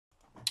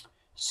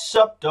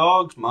Sup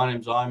dogs, my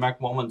name's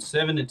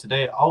iMac117 and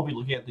today I'll be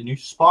looking at the new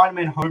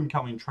Spider-Man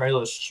Homecoming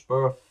trailer,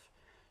 Spoof,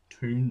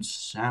 TOON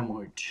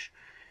sandwich.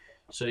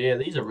 So yeah,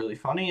 these are really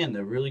funny and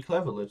they're really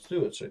clever. Let's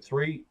do it. So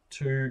 3,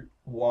 2,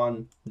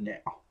 1, now.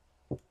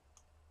 To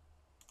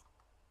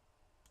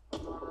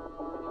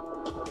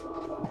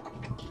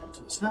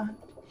the side.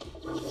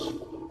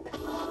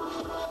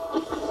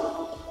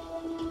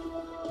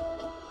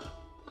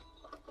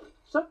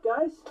 Sup,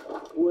 guys?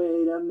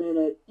 Wait a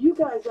minute. You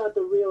guys aren't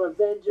the real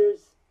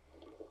Avengers.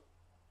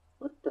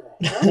 What the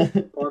hell?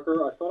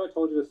 Parker, I thought I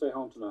told you to stay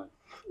home tonight.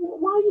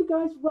 Why are you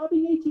guys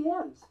robbing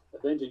ATMs?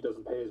 Avenging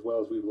doesn't pay as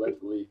well as we would like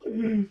to believe,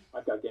 kid.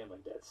 I've got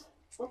gambling debts.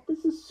 Well,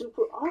 this is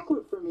super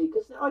awkward for me,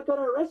 because now I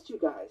gotta arrest you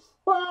guys.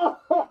 I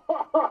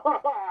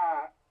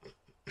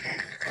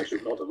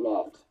should not have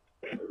laughed.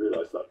 I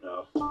realize that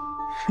now.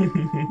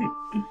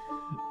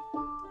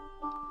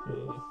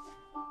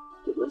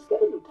 Did Liz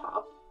get a new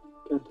top?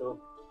 Can't tell.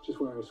 She's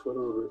wearing a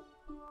sweater over it.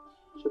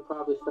 Should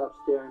probably stop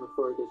staring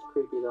before it gets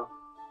creepy, though.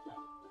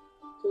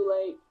 Too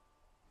late.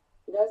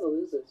 You guys are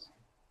losers.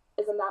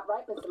 Isn't that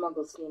right, Mr.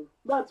 Muggleskin?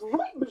 That's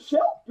right,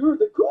 Michelle! You're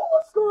the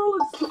coolest girl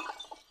in school!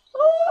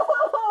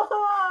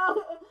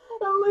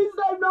 At least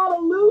I'm not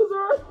a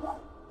loser!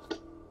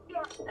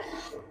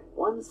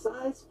 One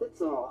size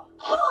fits all.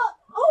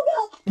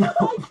 Oh God!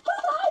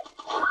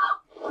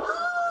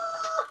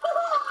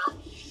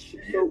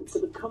 So, to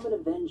become an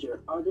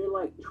Avenger, are there,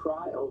 like,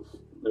 trials?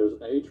 There's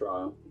a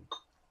trial.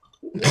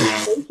 What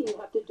does baking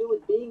have to do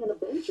with being an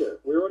Avenger?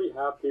 We already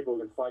have people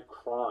who can fight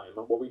crime.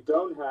 What we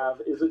don't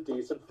have is a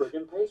decent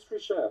friggin' pastry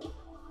chef.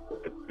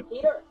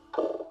 Peter,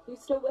 you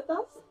still with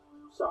us?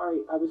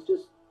 Sorry, I was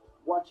just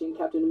watching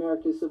Captain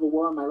America Civil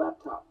War on my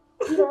laptop.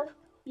 Peter,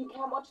 you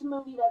can't watch a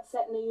movie that's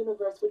set in a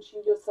universe which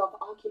you yourself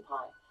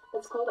occupy.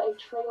 It's called a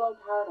trailer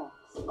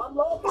paradox.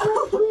 Unlock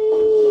entry!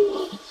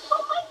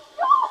 Oh my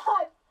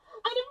God!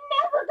 I'd have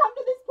never come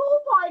to this pool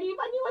party if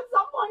I knew at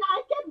some point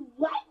I'd get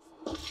wet.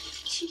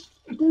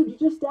 Dude, you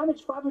just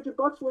damaged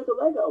 $500 worth of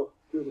Lego.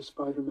 You're the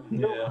Spider-Man.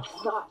 Yeah.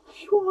 Not.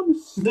 You're on the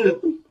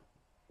ceiling.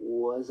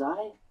 Was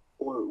I?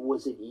 Or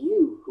was it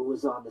you who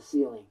was on the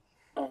ceiling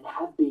and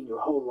have been your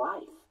whole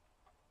life?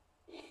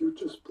 You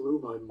just blew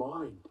my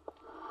mind.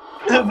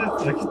 Do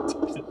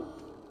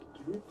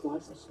Do you fly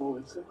some small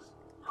insects?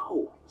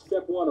 No.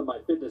 Step 1 of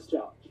my fitness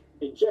challenge.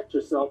 Inject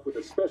yourself with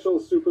a special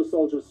super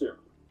soldier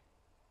serum.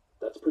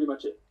 That's pretty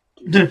much it.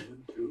 Do you need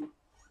him too?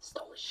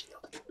 Stole a shield.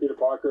 Peter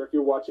Parker, if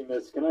you're watching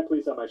this, can I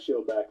please have my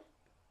shield back?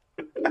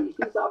 He's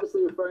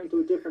obviously referring to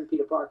a different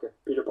Peter Parker.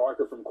 Peter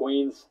Parker from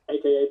Queens,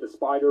 a.k.a. the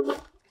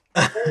Spider-Man.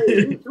 Hey,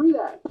 you threw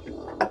that.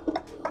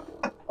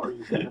 Are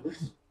you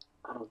venomous?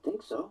 I don't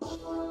think so.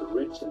 The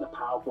rich and the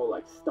powerful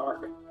like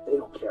Stark, they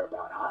don't care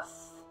about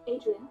us.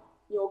 Adrian,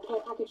 your care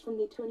package from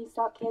the Tony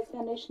Stark Cares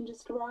Foundation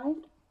just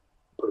arrived?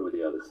 Put it with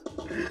the others.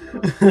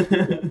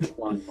 Yeah, the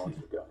Flying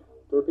Monster Guy.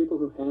 There are people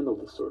who handle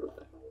this sort of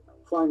thing.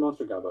 Flying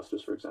Monster Guy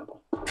Busters, for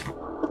example.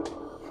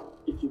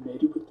 If you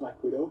made it with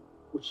Black Widow,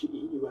 would she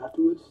eat you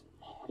afterwards?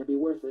 It'd be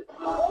worth it.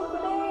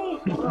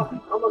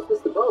 Oh, almost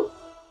missed the boat.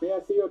 May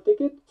I see your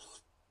ticket?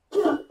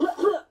 With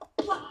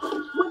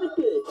it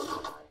good.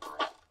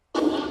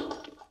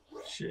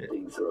 Shit.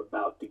 Things are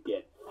about to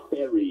get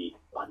very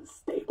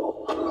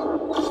unstable.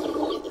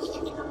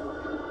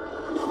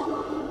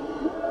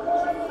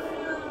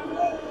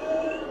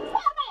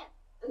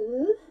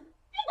 You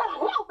gotta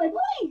help me,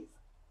 please!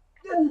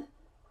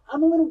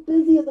 I'm a little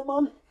busy at the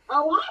moment.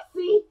 Oh, I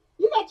see.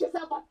 You got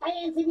yourself a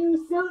fancy new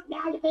suit.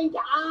 Now you think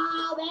you're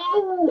all that.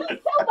 You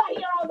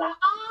superheroes are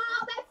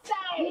all the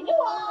same. You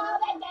all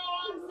the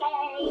damn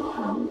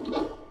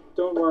same.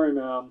 Don't worry,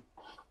 ma'am.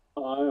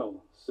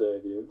 I'll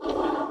save you.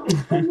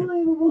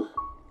 Unbelievable.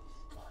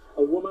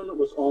 A woman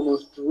was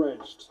almost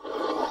drenched.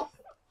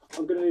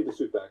 I'm gonna need the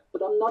suit back.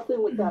 But I'm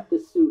nothing without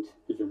this suit.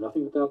 If you're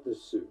nothing without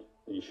this suit,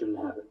 then you shouldn't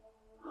have it.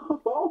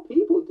 Of all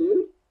people,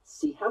 dude.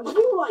 See how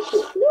you like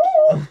it.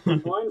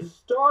 I'm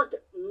stark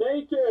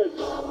naked!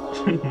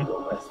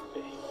 Don't mess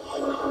with me.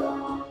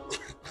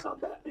 I'm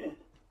Batman.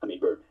 I mean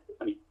Birdman.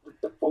 I mean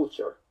the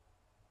Vulture.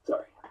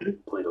 Sorry, I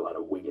played a lot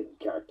of winged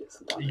characters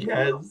sometimes.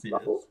 Yes.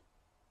 Ruffles?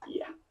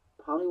 Yeah.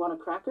 Probably want a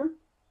cracker?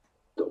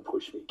 Don't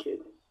push me, kid.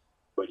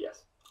 But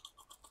yes.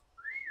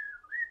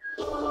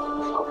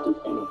 I'll do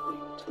anything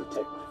to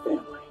protect my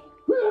family.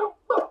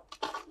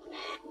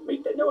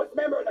 Meet the newest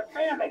member of the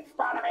family,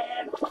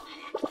 Spider-Man!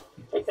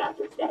 It's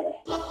after daddy.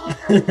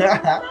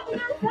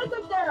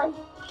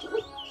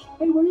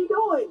 Hey, where are you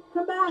going?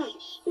 Come back.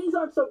 Things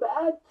aren't so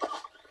bad.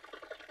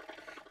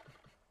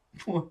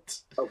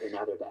 What? Okay,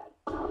 now they're bad.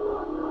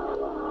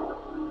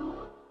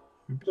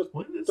 Just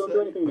What is don't that?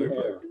 do anything in the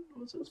air.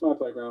 What's It's my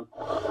playground.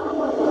 I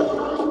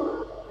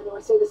know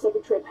I say this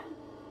every trip,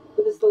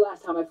 but this is the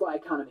last time I fly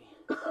economy.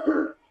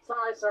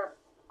 Sorry, sir.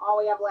 All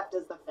we have left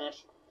is the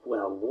fish.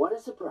 Well, what a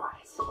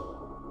surprise.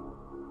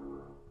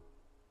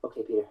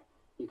 Okay, Peter,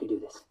 you can do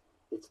this.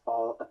 It's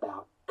all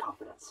about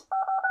confidence.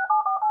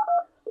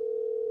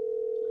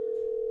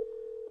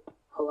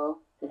 Hello?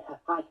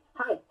 Hi.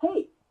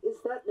 Hey,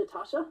 is that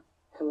Natasha?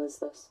 Who is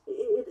this?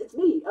 It's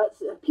me,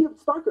 Peter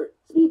Sparker,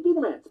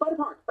 Spiderman, Spider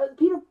Park,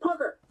 Peter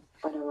Parker.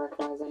 I don't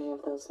recognize any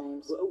of those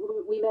names.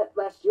 We met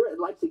last year at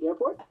Leipzig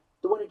Airport,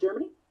 the one in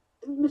Germany.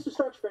 Mr.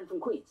 Stark's friend from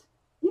Queens.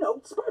 You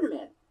know,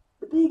 Spider-Man,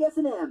 the big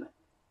S&M.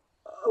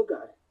 Oh,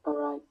 God. All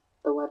right,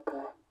 the web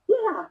guy.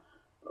 Yeah.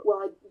 Well,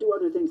 I do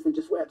other things than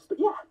just webs, but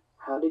yeah.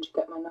 How did you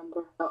get my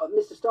number?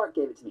 Mr. Stark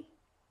gave it to me.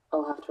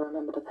 I'll have to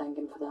remember to thank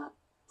him for that.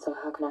 So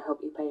how can I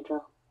help you,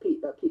 Pedro?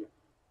 Peter.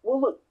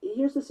 Well, look,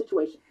 here's the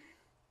situation.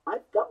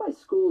 I've got my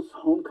school's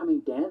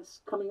homecoming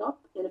dance coming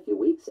up in a few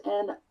weeks,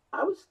 and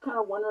I was kind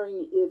of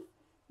wondering if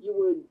you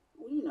would,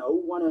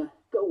 want to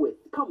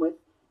come with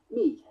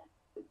me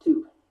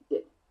to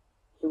it.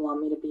 You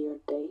want me to be your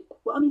date?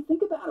 Well, I mean,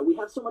 think about it. We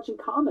have so much in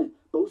common.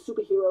 Both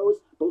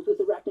superheroes, both with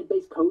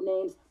arachnid-based code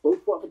names,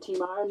 both fought for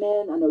Team Iron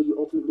Man. I know you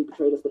ultimately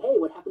betrayed us, but hey,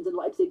 what happens in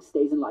Leipzig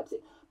stays in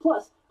Leipzig.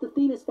 Plus, the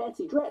theme is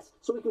fancy dress,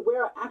 so we could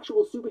wear our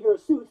actual superhero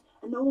suits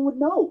and no one would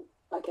know.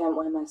 I can't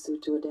wear my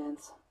suit to a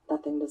dance.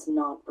 That thing does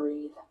not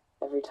breathe.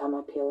 Every time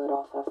I peel it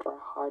off after a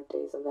hard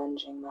day's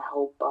avenging, my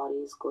whole body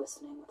is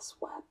glistening with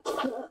sweat.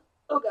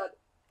 Oh, God.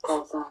 What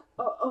was that?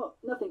 Oh,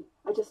 nothing.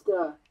 I just,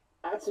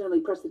 accidentally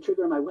pressed the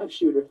trigger on my web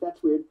shooter.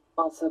 That's weird.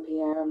 Also,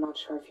 Pierre, I'm not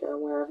sure if you're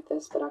aware of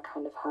this, but I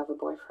kind of have a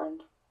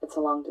boyfriend. It's a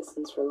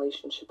long-distance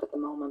relationship at the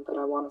moment, but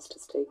I want us to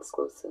stay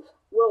exclusive.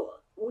 Well,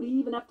 would he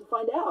even have to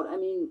find out? I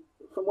mean,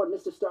 from what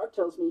Mr. Stark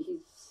tells me,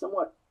 he's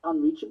somewhat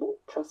unreachable.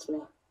 Trust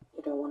me,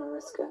 you don't want to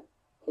risk it.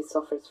 He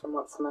suffers from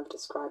what some have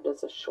described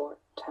as a short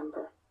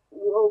temper.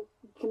 Well,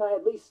 can I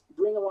at least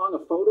bring along a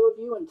photo of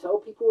you and tell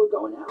people we're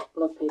going out?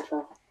 Look,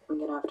 Pedro, I'm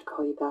gonna have to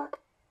call you back.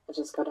 I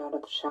just got out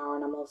of the shower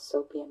and I'm all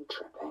soapy and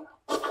dripping.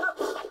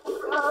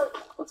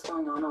 What's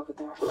going on over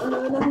there?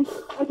 Nothing.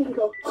 I gotta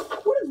go.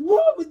 What is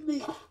wrong with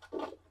me?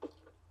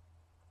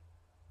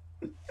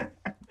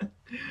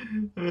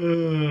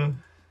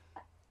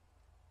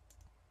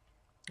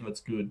 That's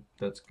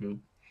good.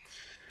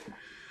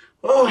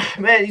 Oh,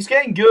 man, he's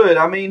getting good.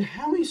 I mean,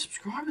 how many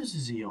subscribers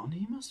is he on?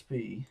 He must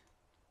be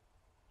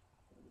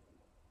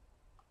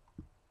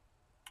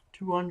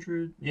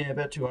 200. Yeah,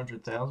 about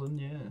 200,000,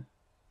 yeah.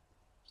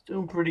 He's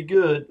doing pretty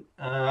good.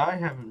 I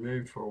haven't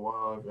moved for a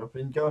while. I've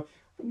been going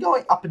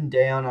up and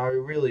down. I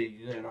really,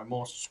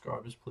 more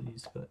subscribers,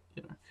 please. But,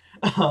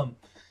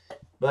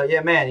 but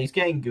yeah, man, he's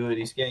getting good.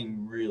 He's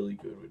getting really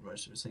good with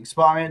most of his things.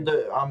 Spider-Man,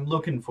 I'm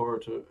looking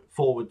forward to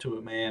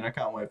it, man. I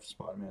can't wait for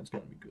Spider-Man. It's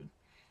going to be good.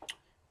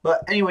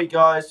 But anyway,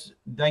 guys,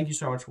 thank you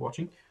so much for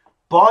watching.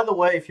 By the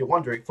way, if you're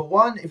wondering,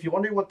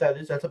 what that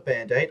is, that's a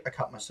Band-Aid I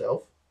cut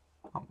myself.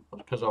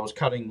 Because I was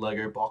cutting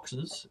Lego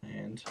boxes,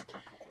 and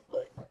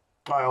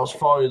I was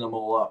folding them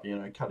all up,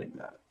 cutting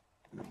that.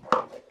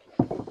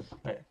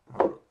 Yeah,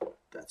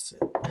 that's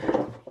it.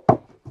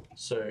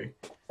 So,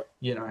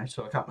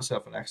 so I cut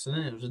myself an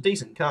accident. It was a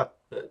decent cut,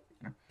 but,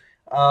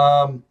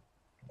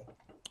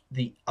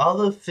 the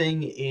other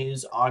thing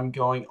is I'm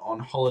going on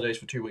holidays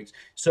for 2 weeks.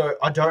 So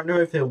I don't know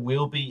if there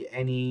will be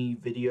any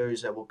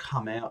videos that will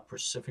come out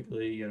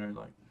specifically, there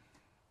might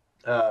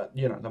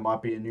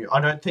be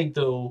I don't think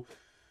there'll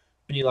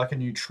be like a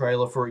new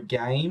trailer for a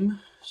game.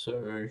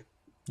 So,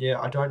 yeah,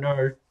 I don't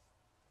know.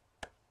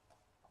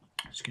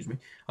 Excuse me.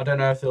 I don't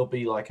know if there'll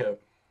be like a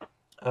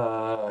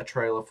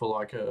trailer for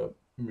like a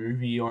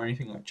movie or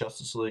anything like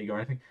Justice League or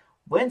anything.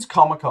 When's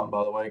Comic-Con,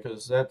 by the way?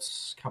 Because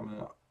that's coming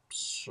up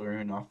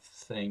soon, I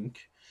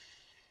think.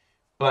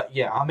 But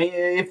yeah, I mean,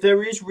 if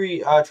there is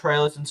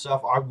trailers and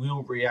stuff, I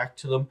will react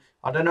to them.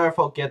 I don't know if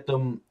I'll get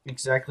them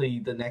exactly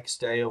the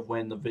next day of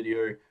when the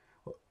video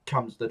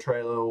the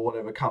trailer or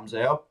whatever comes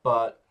out,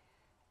 but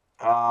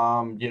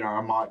I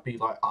might be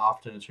like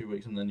after 2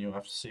 weeks and then you'll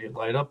have to see it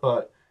later,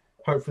 but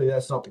hopefully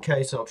that's not the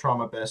case. I'll try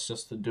my best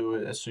just to do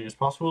it as soon as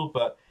possible.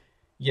 But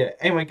yeah,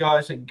 anyway,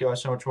 guys, thank you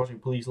guys so much for watching.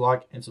 Please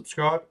like and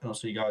subscribe, and I'll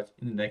see you guys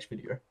in the next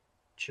video.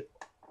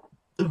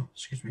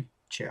 Excuse me.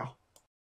 Ciao.